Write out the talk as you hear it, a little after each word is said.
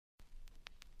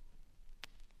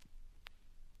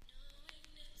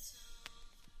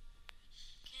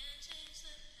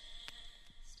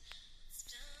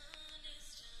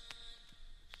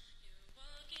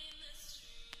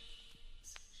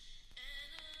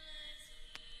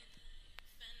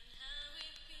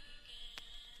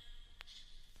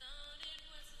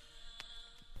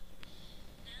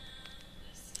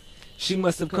She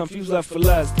must have confused love for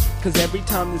lust, cause every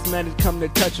time this man had come to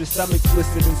touch her, stomach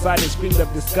twisted inside and screamed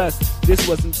of disgust. This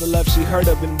wasn't the love she heard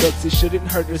of in books, it shouldn't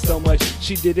hurt her so much.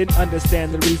 She didn't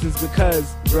understand the reasons,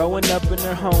 because growing up in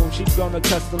her home, she'd grown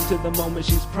accustomed to the moment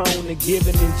she's prone to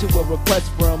giving into a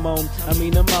request for a moan.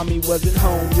 Her mommy wasn't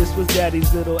home, this was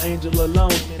daddy's little angel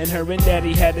alone, and her and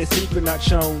daddy had a secret not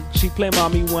shown. She played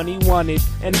mommy when he wanted,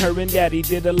 and her and daddy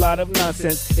did a lot of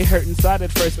nonsense. It hurt inside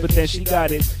at first, but then she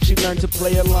got it. She learned to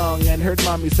play along and heard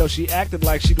mommy, so she acted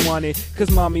like she'd want it,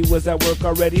 cause mommy was at work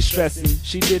already stressing.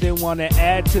 She didn't want to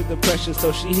add to the pressure,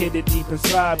 so she hid it deep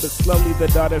inside, but slowly the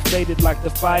daughter faded like the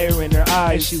fire in her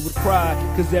eyes. She would cry,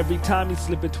 cause every time he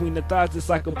slipped between the thighs, it's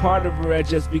like a part of her had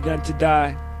just begun to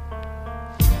die.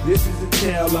 This is a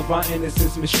tale of our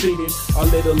innocence mistreated. Our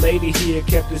little lady here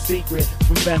kept a secret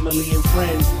from family and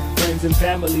friends. Friends and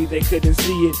family, they couldn't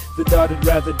see it. The daughter'd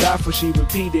rather die for she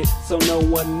repeated. So no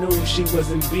one knew she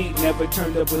wasn't beat, never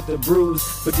turned up with a bruise.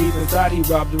 But deep inside he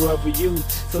robbed her of her youth.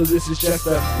 So this is just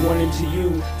a warning to you,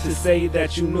 to say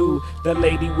that you knew the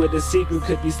lady with a secret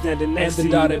could be standing next to you.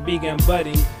 And the daughter began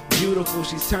budding. Beautiful,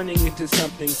 she's turning into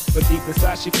something, but deep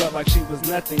inside she felt like she was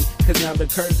nothing. Cause now the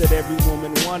curves that every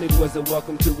woman wanted was a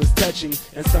welcome to his touching,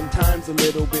 and sometimes a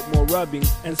little bit more rubbing,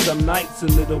 and some nights a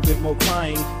little bit more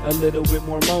crying, a little bit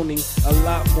more moaning, a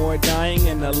lot more dying,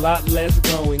 and a lot less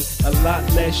growing, a lot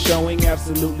less showing,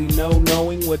 absolutely no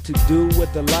knowing what to do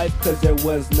with the life, cause there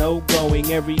was no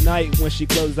going. Every night when she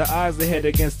closed her eyes, her head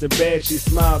against the bed, she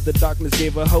smiled. The darkness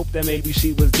gave her hope that maybe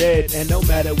she was dead, and no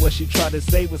matter what she tried to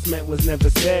say, what's meant was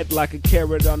never said. Like a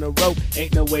carrot on a rope,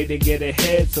 ain't no way to get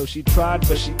ahead. So she tried,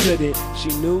 but she couldn't. She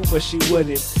knew, but she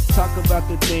wouldn't talk about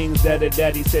the things that her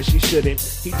daddy said she shouldn't.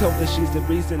 He told her she's the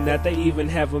reason that they even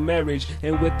have a marriage,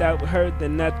 and without her,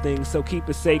 then nothing. So keep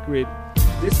it sacred.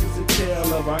 This is a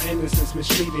tale of our innocence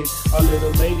mistreated. Our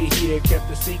little lady here kept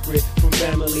a secret from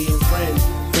family and friends.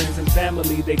 Friends and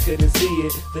family, they couldn't see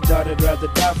it. The daughter'd rather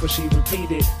die for she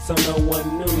repeated. So no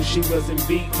one knew she wasn't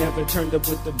beat, never turned up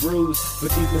with the bruise. But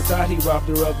deep inside he robbed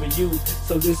her of her youth.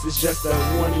 So this is just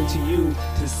a warning to you,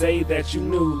 to say that you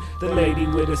knew the lady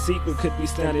with a secret could be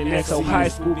standing next to you. So high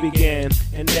school began,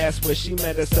 and that's where she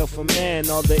met herself a man.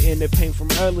 All the inner pain from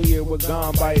earlier were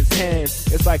gone by his hand.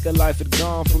 It's like her life had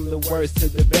gone from the worst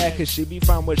to the bad, cause she be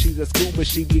fine when she's at school, but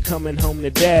she be coming home to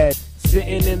dad.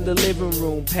 Sitting in the living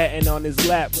room, patting on his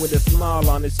lap with a smile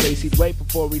on his face. He'd wait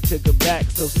before he took her back.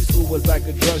 So school was like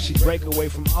a drug, she'd break away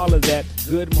from all of that.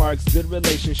 Good marks, good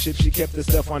relationships, she kept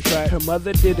herself on track. Her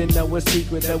mother didn't know a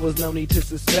secret, there was no need to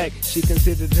suspect. She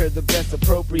considered her the best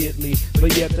appropriately,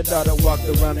 but yet the daughter walked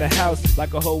around the house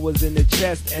like a hole was in the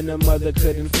chest, and her mother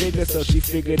couldn't figure, so she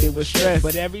figured it was stress.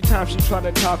 But every time she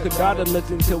tried to talk, her daughter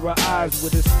looked into her eyes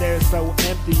with a stare so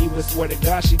empty, you would swear to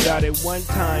God she got it. One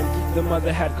time, the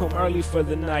mother had come early for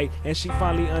the night, and she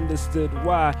finally understood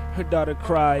why her daughter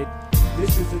cried.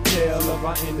 This is a tale of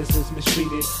our innocence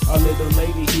mistreated. Our little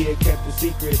lady here kept a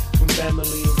secret from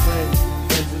family and friends.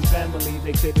 Friends and family,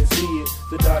 they couldn't see it.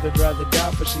 The daughter'd rather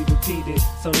die for she repeated.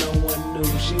 So no one knew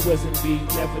she wasn't beat,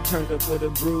 never turned up with a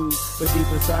bruise. But deep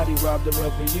inside he robbed her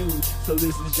of her youth. So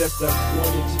this is just a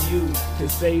warning to you, to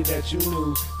say that you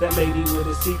knew that lady with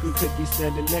a secret could be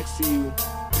standing next to you.